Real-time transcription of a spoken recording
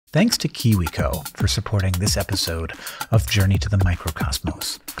Thanks to KiwiCo for supporting this episode of Journey to the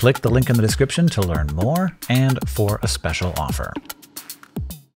Microcosmos. Click the link in the description to learn more and for a special offer.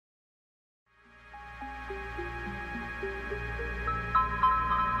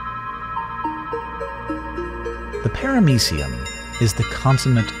 The Paramecium is the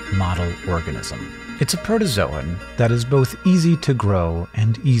consummate model organism. It's a protozoan that is both easy to grow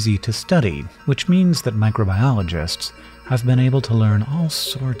and easy to study, which means that microbiologists have been able to learn all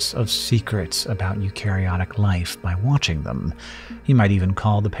sorts of secrets about eukaryotic life by watching them. You might even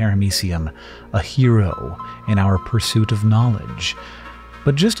call the Paramecium a hero in our pursuit of knowledge.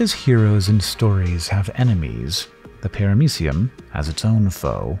 But just as heroes in stories have enemies, the Paramecium has its own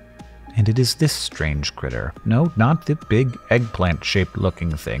foe. And it is this strange critter. No, not the big eggplant-shaped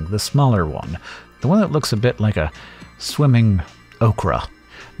looking thing, the smaller one. The one that looks a bit like a swimming okra.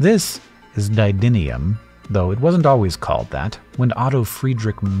 This is Didinium, though it wasn't always called that. When Otto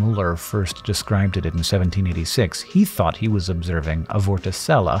Friedrich Müller first described it in 1786, he thought he was observing a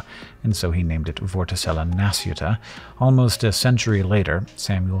vorticella, and so he named it Vorticella nascuta. Almost a century later,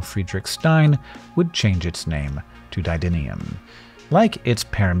 Samuel Friedrich Stein would change its name to Didinium. Like its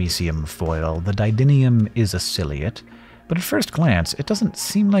Paramecium foil, the Didinium is a ciliate, but at first glance, it doesn't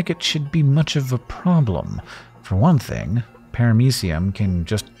seem like it should be much of a problem. For one thing, Paramecium can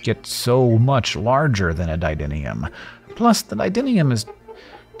just get so much larger than a Didinium. Plus, the Didinium is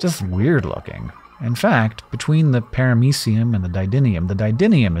just weird looking. In fact, between the Paramecium and the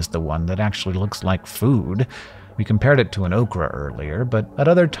Didinium is the one that actually looks like food. We compared it to an okra earlier, but at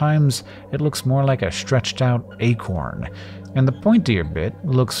other times it looks more like a stretched out acorn, and the pointier bit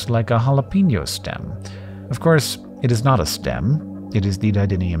looks like a jalapeno stem. Of course, it is not a stem, it is the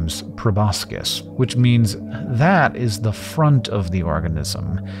Didinium's proboscis, which means that is the front of the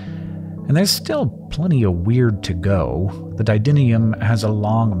organism. And there's still plenty of weird to go. The Didinium has a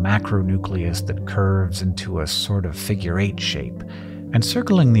long macronucleus that curves into a sort of figure-8 shape, and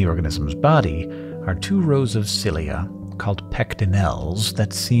circling the organism's body are two rows of cilia, called pectinelles,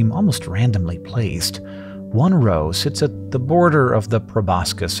 that seem almost randomly placed. One row sits at the border of the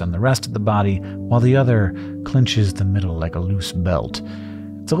proboscis and the rest of the body, while the other clinches the middle like a loose belt.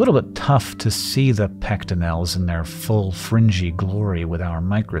 It's a little bit tough to see the pectinelles in their full fringy glory with our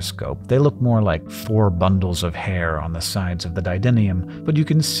microscope. They look more like 4 bundles of hair on the sides of the Didinium, but you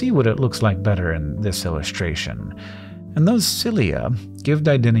can see what it looks like better in this illustration. And those cilia give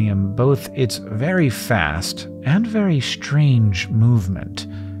Didinium both its very fast and very strange movement.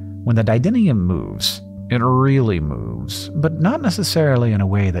 When the Didinium moves, it really moves, but not necessarily in a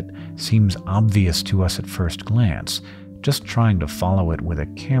way that seems obvious to us at first glance. Just trying to follow it with a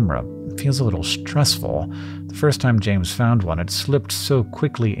camera feels a little stressful. The first time James found one, it slipped so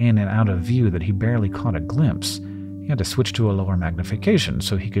quickly in and out of view that he barely caught a glimpse. He had to switch to a lower magnification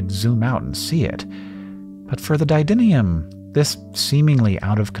so he could zoom out and see it. But for the Didinium, this seemingly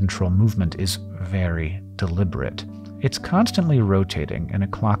out-of-control movement is very deliberate. It's constantly rotating in a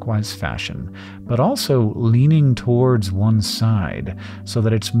clockwise fashion, but also leaning towards one side so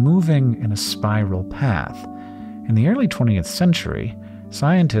that it's moving in a spiral path. In the early 20th century,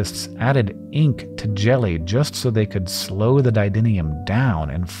 scientists added ink to jelly just so they could slow the Didinium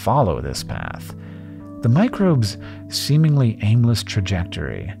down and follow this path. The microbe's seemingly aimless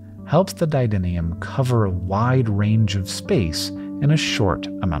trajectory helps the Didinium cover a wide range of space in a short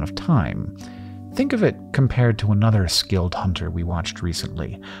amount of time. Think of it compared to another skilled hunter we watched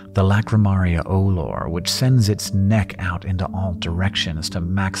recently, the Lacrymaria olor, which sends its neck out into all directions to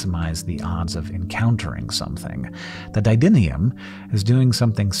maximize the odds of encountering something. The Didinium is doing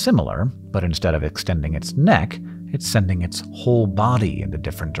something similar, but instead of extending its neck, it's sending its whole body into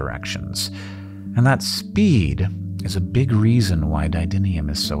different directions. And that speed is a big reason why Didinium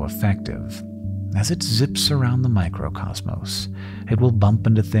is so effective. As it zips around the microcosmos, it will bump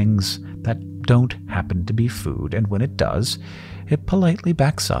into things that don't happen to be food, and when it does, it politely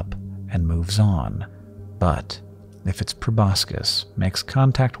backs up and moves on. But if its proboscis makes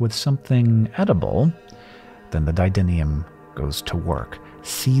contact with something edible, then the Didinium goes to work,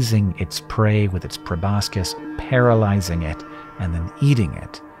 seizing its prey with its proboscis, paralyzing it, and then eating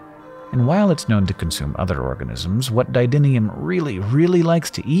it. And while it's known to consume other organisms, what Didinium really likes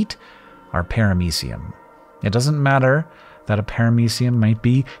to eat are Paramecium. It doesn't matter that a Paramecium might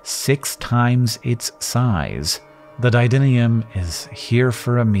be 6 times its size. The Didinium is here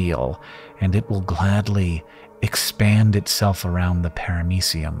for a meal, and it will gladly expand itself around the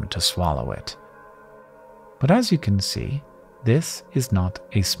Paramecium to swallow it. But as you can see, this is not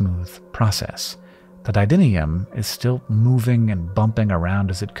a smooth process. The Didinium is still moving and bumping around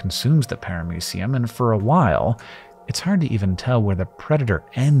as it consumes the Paramecium, and for a while, It's hard to even tell where the predator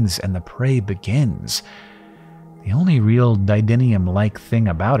ends and the prey begins. The only real Didinium-like thing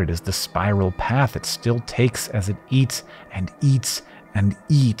about it is the spiral path it still takes as it eats and eats and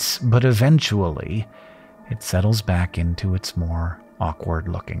eats, but eventually it settles back into its more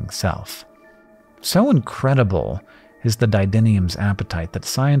awkward-looking self. So incredible is the Didinium's appetite that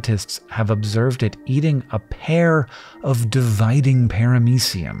scientists have observed it eating a pair of dividing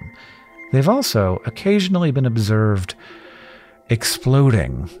Paramecium. They've also occasionally been observed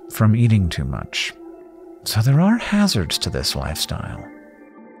exploding from eating too much. So there are hazards to this lifestyle.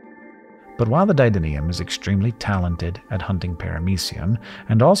 But while the Didinium is extremely talented at hunting Paramecium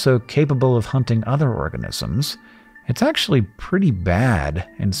and also capable of hunting other organisms, it's actually pretty bad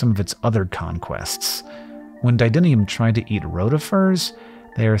in some of its other conquests. When Didinium try to eat rotifers,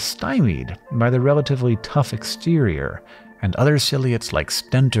 they are stymied by the relatively tough exterior, and other ciliates like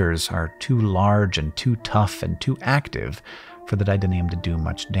stentors are too large and too tough and too active for the Didinium to do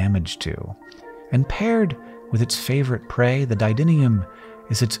much damage to. And paired with its favorite prey, the Didinium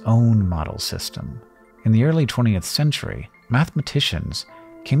is its own model system. In the early 20th century, mathematicians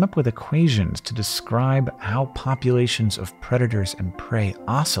came up with equations to describe how populations of predators and prey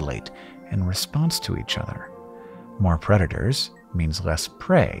oscillate in response to each other. More predators means less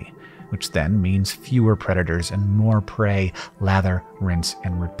prey, which then means fewer predators and more prey. Lather, rinse,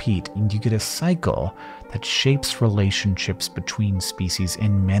 and repeat. And you get a cycle that shapes relationships between species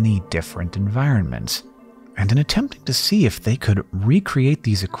in many different environments. And in attempting to see if they could recreate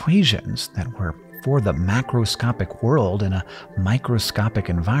these equations that were for the macroscopic world in a microscopic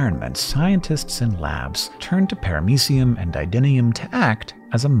environment, scientists in labs turned to Paramecium and Didinium to act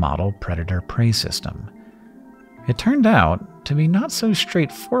as a model predator-prey system. It turned out to be not so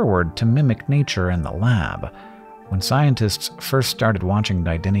straightforward to mimic nature in the lab. When scientists first started watching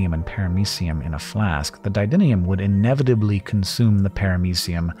Didinium and Paramecium in a flask, the Didinium would inevitably consume the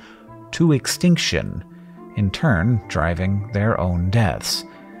Paramecium to extinction, in turn driving their own deaths.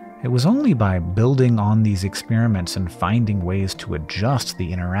 It was only by building on these experiments and finding ways to adjust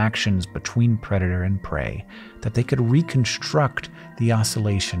the interactions between predator and prey that they could reconstruct the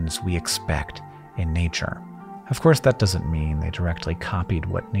oscillations we expect in nature. Of course, that doesn't mean they directly copied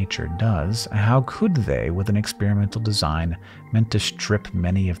what nature does. How could they with an experimental design meant to strip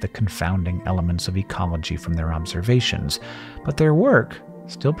many of the confounding elements of ecology from their observations? But their work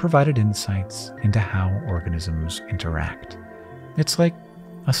still provided insights into how organisms interact. It's like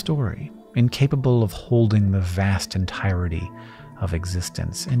a story, incapable of holding the vast entirety of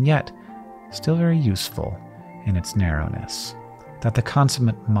existence, and yet still very useful in its narrowness. That the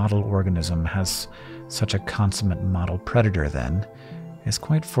consummate model organism has such a consummate model predator, then, is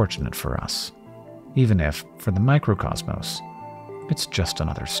quite fortunate for us, even if, for the microcosmos, it's just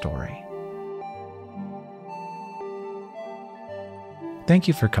another story. Thank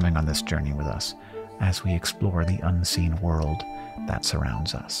you for coming on this journey with us as we explore the unseen world that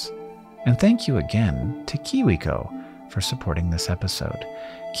surrounds us. And thank you again to KiwiCo for supporting this episode.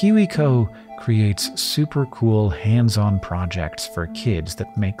 KiwiCo creates super cool hands-on projects for kids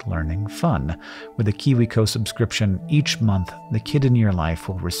that make learning fun. With a KiwiCo subscription, each month the kid in your life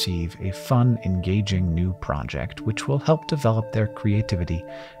will receive a fun, engaging new project which will help develop their creativity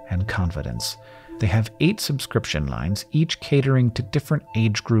and confidence. They have 8 subscription lines, each catering to different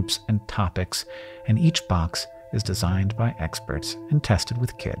age groups and topics, and each box is designed by experts and tested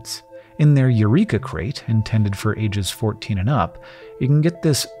with kids. In their Eureka Crate, intended for ages 14 and up, you can get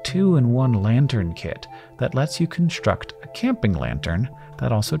this 2-in-1 lantern kit that lets you construct a camping lantern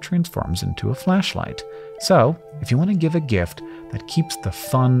that also transforms into a flashlight. So, if you want to give a gift that keeps the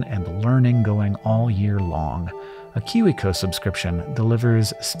fun and learning going all year long, a KiwiCo subscription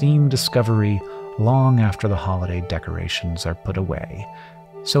delivers Steam discovery long after the holiday decorations are put away.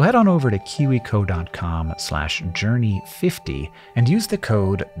 So head on over to kiwico.com/journey50 and use the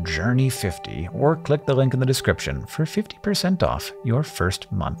code journey50 or click the link in the description for 50% off your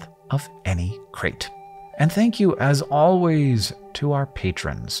first month of any crate. And thank you, as always, to our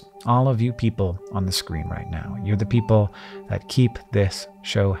patrons, all of you people on the screen right now. You're the people that keep this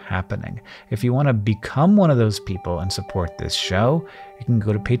show happening. If you want to become one of those people and support this show, you can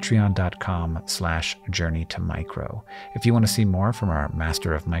go to patreon.com/journeytomicro. If you want to see more from our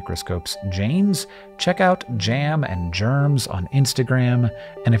master of microscopes, James, check out Jam and Germs on Instagram.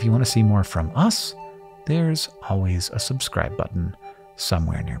 And if you want to see more from us, there's always a subscribe button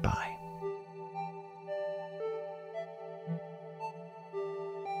somewhere nearby.